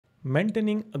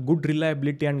Maintaining a good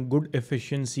reliability and good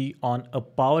efficiency on a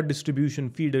power distribution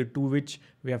feeder to which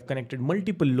we have connected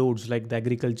multiple loads like the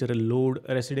agricultural load,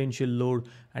 residential load,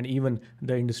 and even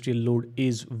the industrial load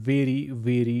is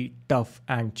very tough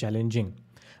and challenging.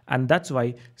 And that's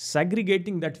why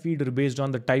segregating that feeder based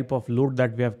on the type of load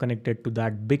that we have connected to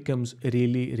that becomes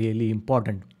really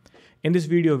important. In this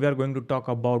video, we are going to talk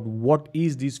about what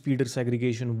is this feeder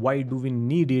segregation, why do we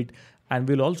need it, and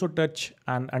we'll also touch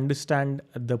and understand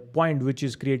the point which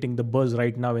is creating the buzz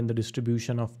right now in the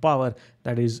distribution of power,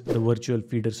 that is the virtual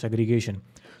feeder segregation.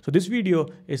 So this video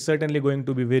is certainly going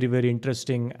to be very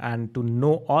interesting, and to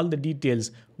know all the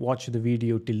details, watch the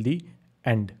video till the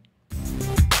end.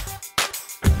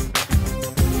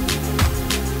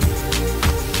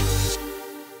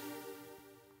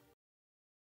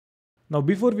 Now,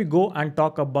 before we go and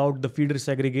talk about the feeder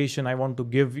segregation, I want to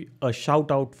give a shout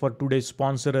out for today's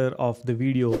sponsor of the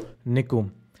video,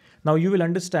 Nikum. Now, you will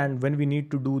understand when we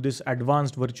need to do this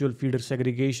advanced virtual feeder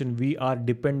segregation, we are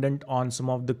dependent on some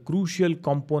of the crucial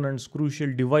components,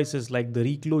 crucial devices like the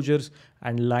reclosures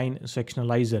and line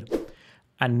sectionalizer.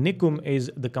 And Nikum is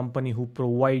the company who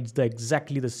provides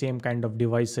exactly the same kind of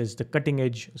devices, the cutting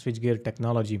edge switchgear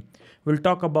technology. We'll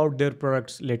talk about their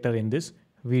products later in this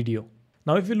video.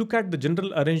 Now, if you look at the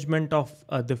general arrangement of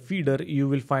the feeder, you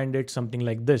will find it something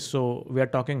like this. So we are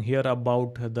talking here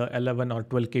about the 11 or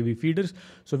 12 kV feeders.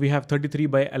 So we have 33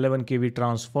 by 11 kV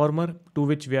transformer to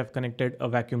which we have connected a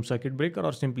vacuum circuit breaker,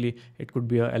 or simply it could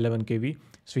be a 11 kV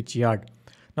switch yard.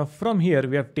 Now from here,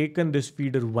 we have taken this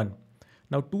feeder 1.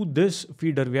 Now to this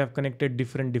feeder, we have connected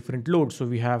different loads. So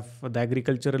we have the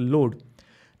agricultural load.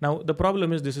 Now the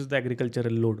problem is this is the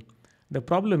agricultural load. The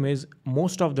problem is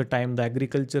most of the time the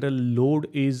agricultural load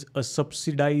is a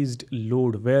subsidized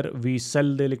load where we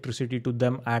sell the electricity to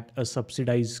them at a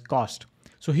subsidized cost.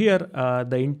 So here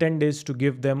the intent is to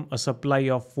give them a supply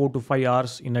of 4 to 5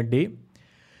 hours in a day.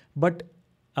 But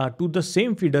to the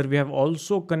same feeder, we have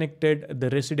also connected the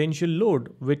residential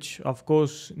load, which of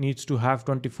course needs to have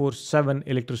 24/7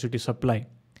 electricity supply.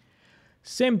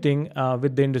 Same thing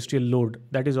with the industrial load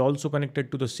that is also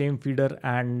connected to the same feeder,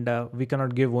 and we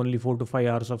cannot give only 4 to 5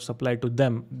 hours of supply to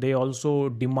them. They also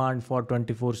demand for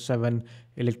 24/7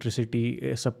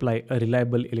 electricity supply, a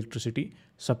reliable electricity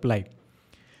supply.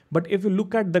 But if you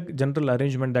look at the general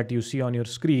arrangement that you see on your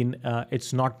screen,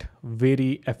 it's not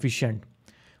very efficient.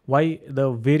 Why?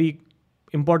 The very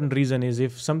important reason is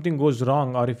if something goes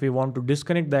wrong, or if we want to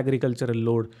disconnect the agricultural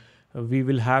load, we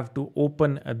will have to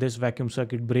open this vacuum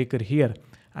circuit breaker here,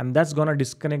 and that's gonna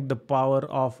disconnect the power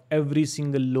of every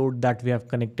single load that we have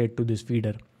connected to this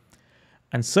feeder.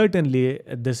 And certainly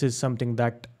this is something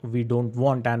that we don't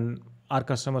want, and our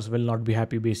customers will not be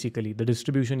happy. Basically, the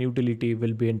distribution utility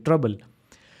will be in trouble.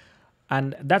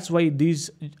 And that's why this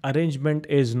arrangement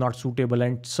is not suitable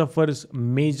and suffers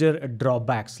major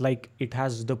drawbacks, like it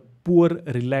has the poor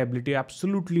reliability,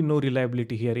 absolutely no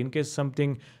reliability here. In case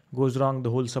something goes wrong, the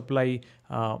whole supply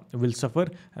will suffer.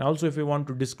 And also if you want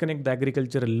to disconnect the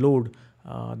agricultural load,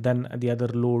 then the other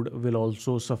load will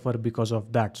also suffer because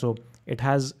of that. So it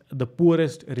has the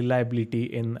poorest reliability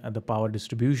in the power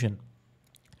distribution.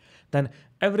 Then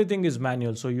everything is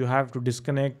manual. So you have to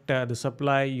disconnect the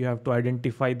supply, you have to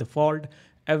identify the fault.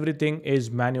 Everything is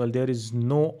manual. There is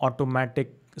no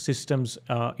automatic systems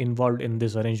involved in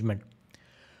this arrangement.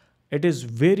 It is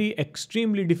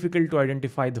extremely difficult to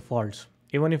identify the faults.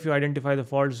 Even if you identify the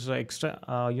faults,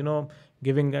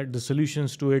 giving the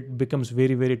solutions to it becomes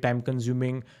very time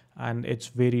consuming, and it's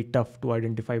very tough to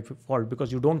identify fault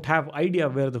because you don't have idea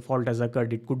where the fault has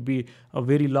occurred. It could be a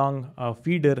very long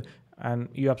feeder and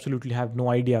you absolutely have no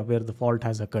idea where the fault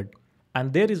has occurred.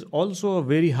 And there is also a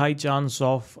very high chance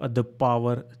of the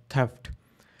power theft.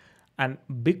 And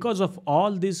because of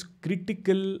all these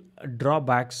critical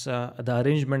drawbacks, the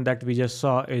arrangement that we just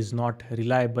saw is not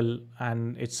reliable,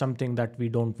 and it's something that we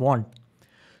don't want.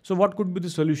 So what could be the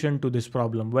solution to this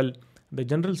problem? Well, the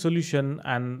general solution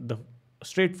and the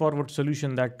straightforward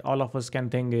solution that all of us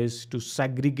can think is to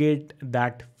segregate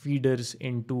that feeders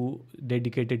into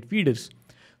dedicated feeders.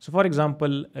 So for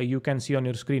example, you can see on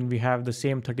your screen, we have the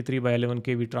same 33 by 11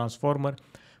 kV transformer.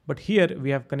 But here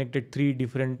we have connected 3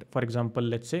 different, for example,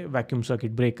 let's say vacuum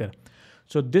circuit breaker.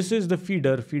 So this is the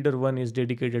feeder. Feeder 1 is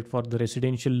dedicated for the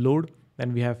residential load.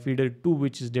 Then we have feeder 2,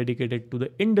 which is dedicated to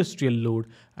the industrial load.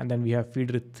 And then we have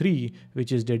feeder 3,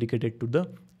 which is dedicated to the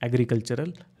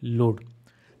agricultural load.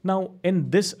 Now, in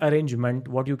this arrangement,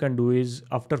 what you can do is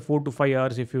after 4 to 5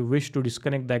 hours, if you wish to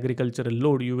disconnect the agricultural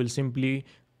load, you will simply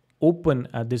open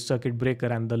this circuit breaker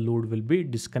and the load will be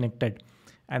disconnected.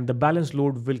 And the balance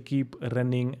load will keep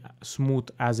running smooth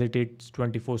as it is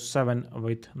 24/7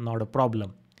 with not a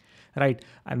problem. right?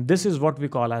 And this is what we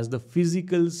call as the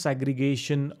physical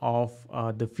segregation of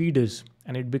the feeders,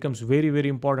 and it becomes very, very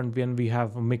important when we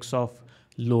have a mix of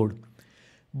load.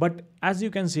 But as you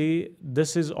can see,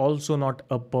 this is also not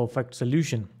a perfect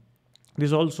solution.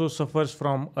 This also suffers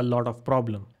from a lot of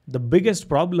problem. The biggest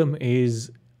problem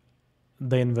is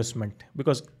the investment,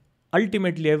 because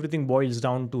ultimately everything boils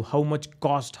down to how much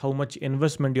cost, how much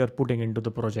investment you're putting into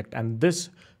the project, and this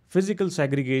physical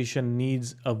segregation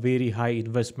needs a very high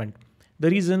investment. The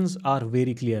reasons are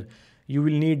very clear. You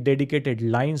will need dedicated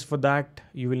lines for that,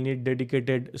 you will need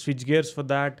dedicated switch gears for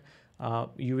that,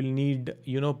 you will need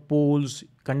poles,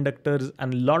 conductors,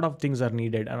 and a lot of things are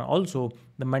needed, and also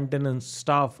the maintenance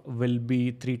staff will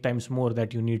be 3 times more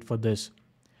that you need for this.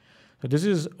 So this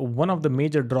is one of the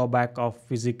major drawback of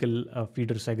physical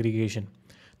feeder segregation.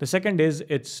 The second is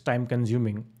it's time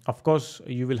consuming. Of course,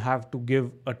 you will have to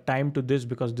give a time to this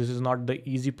because this is not the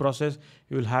easy process.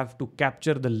 You will have to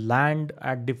capture the land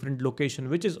at different location,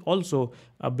 which is also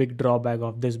a big drawback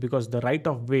of this because the right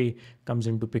of way comes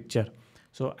into picture.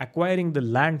 So acquiring the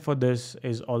land for this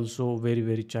is also very,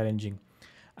 very challenging.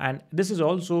 And this is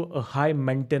also a high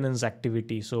maintenance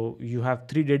activity. So you have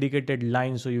 3 dedicated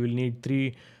lines, so you will need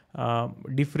 3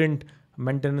 different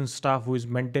maintenance staff who is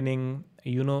maintaining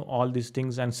all these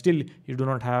things, and still you do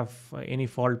not have any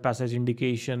fault passage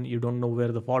indication, you don't know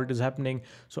where the fault is happening,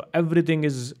 so everything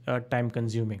is time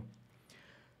consuming.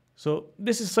 So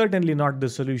this is certainly not the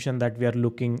solution that we are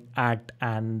looking at,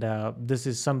 and this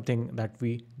is something that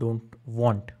we don't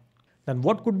want. Then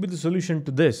what could be the solution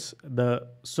to this? The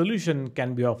solution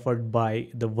can be offered by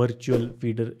the virtual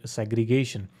feeder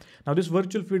segregation. Now this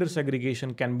virtual feeder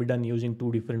segregation can be done using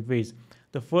 2 different ways.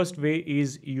 The first way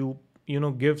is you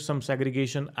give some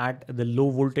segregation at the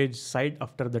low voltage side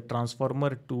after the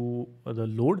transformer to the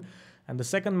load. And the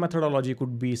second methodology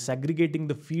could be segregating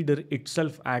the feeder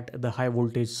itself at the high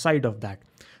voltage side of that.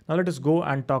 Now let us go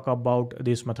and talk about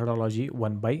this methodology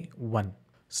one by one.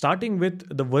 Starting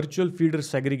with the virtual feeder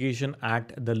segregation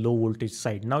at the low voltage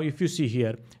side. Now, if you see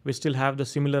here, we still have the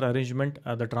similar arrangement.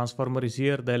 The transformer is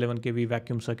here, the 11 kV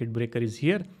vacuum circuit breaker is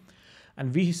here,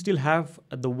 and we still have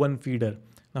the one feeder.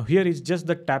 Now here is just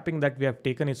the tapping that we have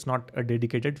taken. It's not a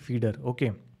dedicated feeder.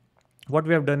 Okay. What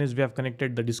we have done is we have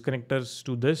connected the disconnectors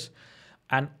to this,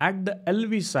 and at the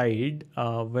LV side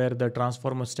where the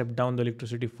transformer stepped down the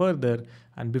electricity further,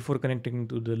 and before connecting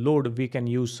to the load, we can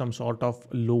use some sort of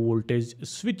low voltage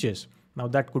switches. Now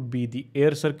that could be the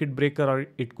air circuit breaker or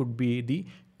it could be the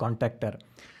contactor.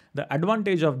 The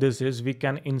advantage of this is we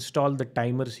can install the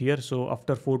timers here. So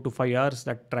after 4 to 5 hours,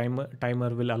 that timer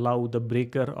will allow the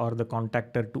breaker or the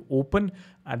contactor to open,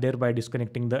 thereby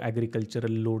disconnecting the agricultural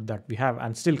load that we have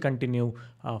and still continue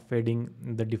feeding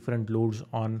the different loads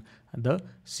on the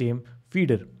same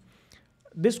feeder.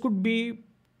 This could be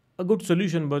a good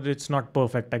solution, but it's not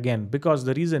perfect again, because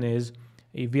the reason is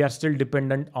we are still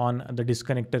dependent on the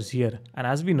disconnectors here. And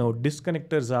as we know,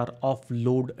 disconnectors are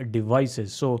off-load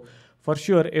devices. So for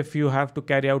sure, if you have to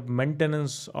carry out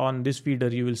maintenance on this feeder,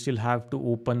 you will still have to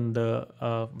open the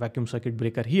vacuum circuit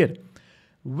breaker here,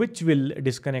 which will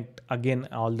disconnect again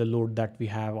all the load that we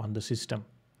have on the system.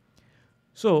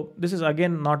 So this is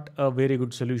again not a very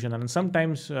good solution. And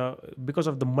sometimes because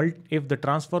of if the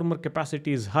transformer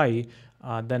capacity is high,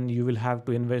 then you will have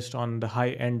to invest on the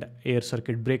high-end air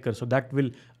circuit breaker. So that will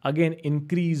again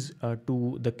increase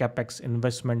to the capex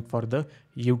investment for the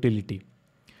utility.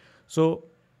 So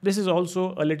this is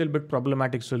also a little bit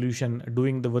problematic solution,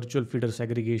 doing the virtual feeder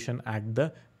segregation at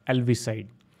the LV side.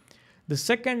 The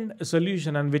second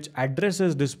solution, and which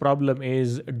addresses this problem,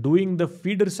 is doing the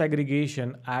feeder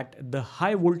segregation at the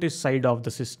high voltage side of the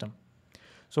system.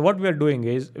 So what we are doing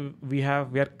is we are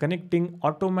connecting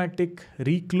automatic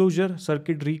reclosure,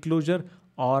 circuit reclosure,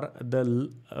 or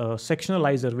the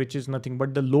sectionalizer, which is nothing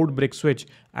but the load break switch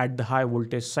at the high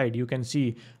voltage side. You can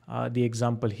see the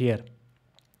example here.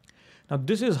 Now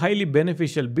this is highly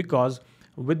beneficial because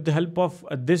with the help of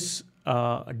this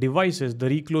devices, the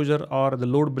reclosure or the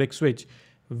load break switch,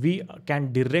 we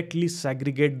can directly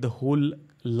segregate the whole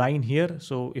line here.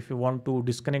 So if you want to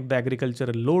disconnect the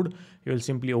agricultural load, you will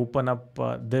simply open up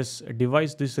this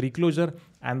device, this reclosure,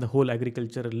 and the whole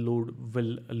agricultural load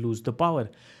will lose the power.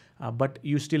 But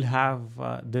you still have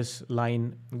this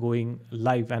line going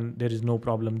live and there is no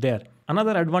problem there.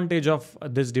 Another advantage of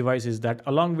this device is that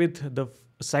along with the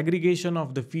segregation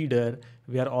of the feeder,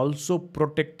 we are also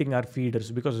protecting our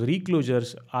feeders, because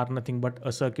reclosures are nothing but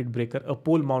a circuit breaker, a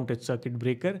pole mounted circuit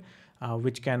breaker,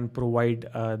 which can provide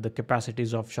the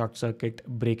capacities of short circuit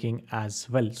breaking as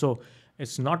well. So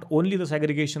it's not only the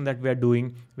segregation that we are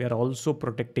doing, we are also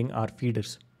protecting our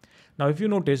feeders. Now, if you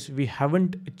notice, we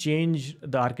haven't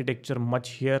changed the architecture much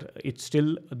here. It's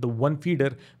still the one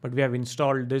feeder, but we have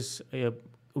installed this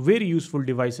very useful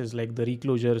devices like the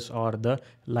reclosures or the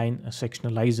line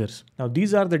sectionalizers. Now,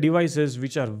 these are the devices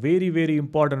which are very, very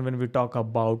important when we talk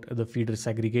about the feeder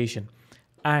segregation.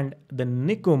 And the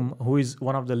Nikum, who is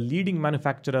one of the leading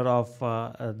manufacturer of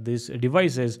these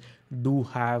devices, do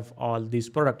have all these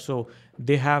products. So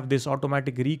they have this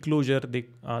automatic reclosure.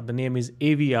 The name is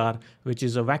AVR, which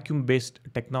is a vacuum-based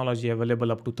technology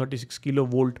available up to 36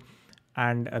 kilovolt,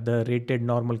 and the rated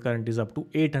normal current is up to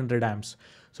 800 amps.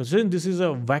 So since this is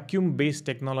a vacuum-based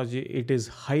technology, it is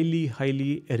highly,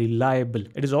 highly reliable.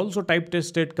 It is also type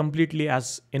tested completely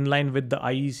as in line with the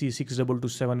IEC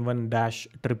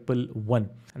 62271-111.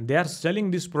 And they are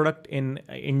selling this product in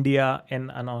India and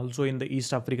also in the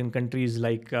East African countries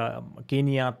like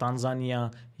Kenya,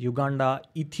 Tanzania, Uganda,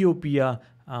 Ethiopia,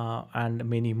 and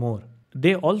many more.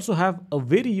 They also have a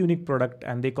very unique product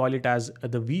and they call it as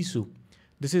the VSU.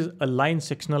 This is a line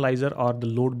sectionalizer or the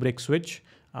load break switch.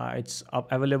 It's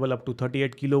available up to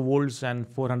 38 kilovolts and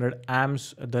 400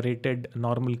 amps, the rated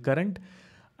normal current.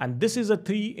 And this is a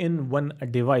 3-in-1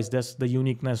 device. That's the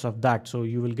uniqueness of that. So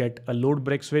you will get a load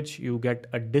break switch, you get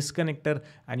a disconnector,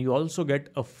 and you also get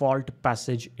a fault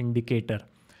passage indicator.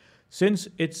 Since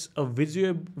it's a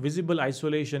visible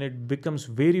isolation, it becomes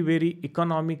very, very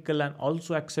economical and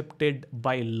also accepted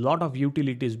by a lot of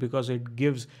utilities because it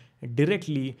gives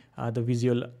directly the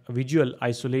visual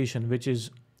isolation, which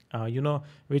is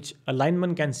which a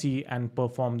lineman can see and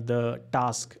perform the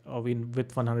task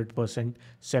with 100%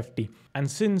 safety. And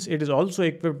since it is also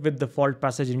equipped with the fault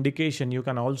passage indication, you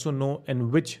can also know in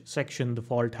which section the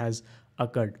fault has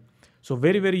occurred. So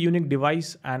very, very unique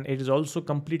device, and it is also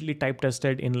completely type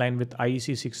tested in line with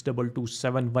IEC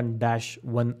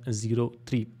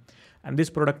 62271-103. And this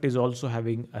product is also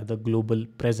having the global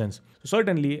presence. So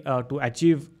certainly to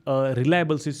achieve a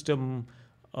reliable system,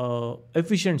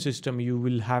 efficient system, you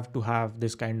will have to have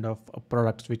this kind of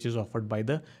products which is offered by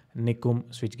the Nikum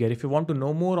switchgear. If you want to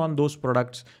know more on those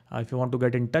products, if you want to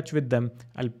get in touch with them,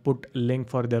 I'll put a link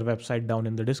for their website down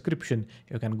in the description.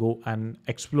 You can go and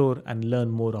explore and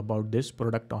learn more about this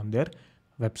product on their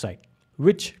website.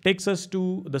 Which takes us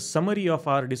to the summary of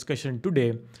our discussion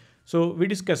today. So we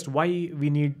discussed why we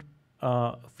need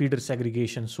feeder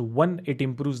segregation. So one, it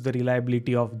improves the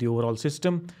reliability of the overall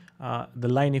system. The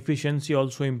line efficiency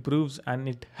also improves, and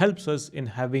it helps us in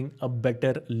having a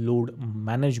better load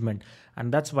management.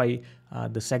 And that's why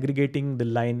the segregating the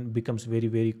line becomes very,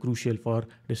 very crucial for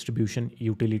distribution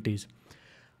utilities.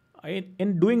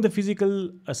 In doing the physical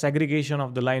segregation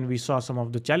of the line, we saw some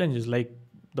of the challenges. Like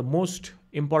the most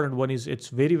important one is it's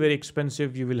very, very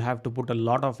expensive. You will have to put a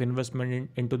lot of investment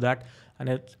into that, and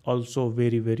it's also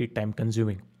very, very time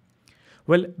consuming.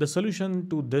 Well, the solution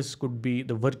to this could be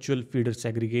the virtual feeder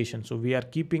segregation. So we are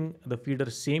keeping the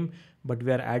feeder same, but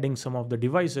we are adding some of the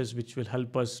devices which will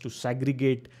help us to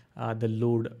segregate the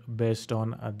load based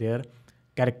on their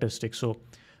characteristics. So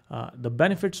the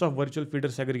benefits of virtual feeder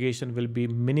segregation will be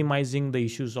minimizing the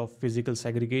issues of physical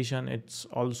segregation. It's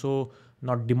also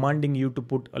not demanding you to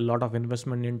put a lot of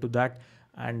investment into that.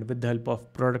 And with the help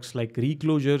of products like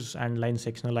reclosures and line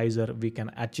sectionalizer, we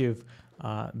can achieve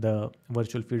the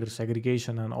virtual feeder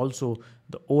segregation, and also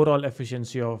the overall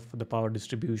efficiency of the power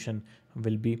distribution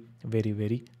will be very,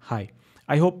 very high.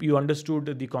 I hope you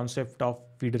understood the concept of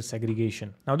feeder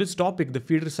segregation. Now this topic, the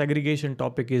feeder segregation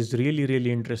topic, is really,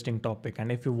 really interesting topic.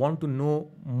 And if you want to know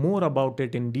more about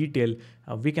it in detail,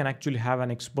 we can actually have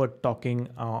an expert talking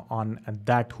on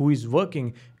that who is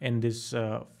working in this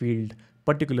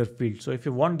particular field. So if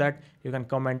you want that, you can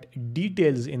comment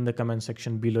details in the comment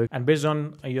section below, and based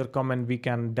on your comment, we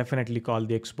can definitely call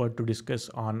the expert to discuss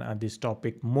on this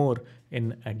topic more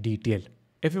in detail.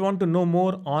 If you want to know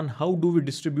more on how do we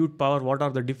distribute power, what are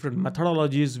the different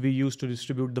methodologies we use to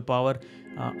distribute the power,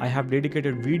 I have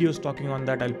dedicated videos talking on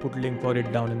that. I'll put a link for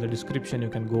it down in the description. You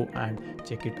can go and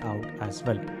check it out as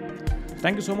well.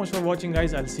 Thank you so much for watching,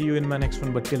 guys. I'll see you in my next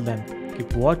one, but till then,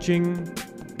 keep watching,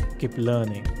 keep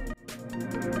learning.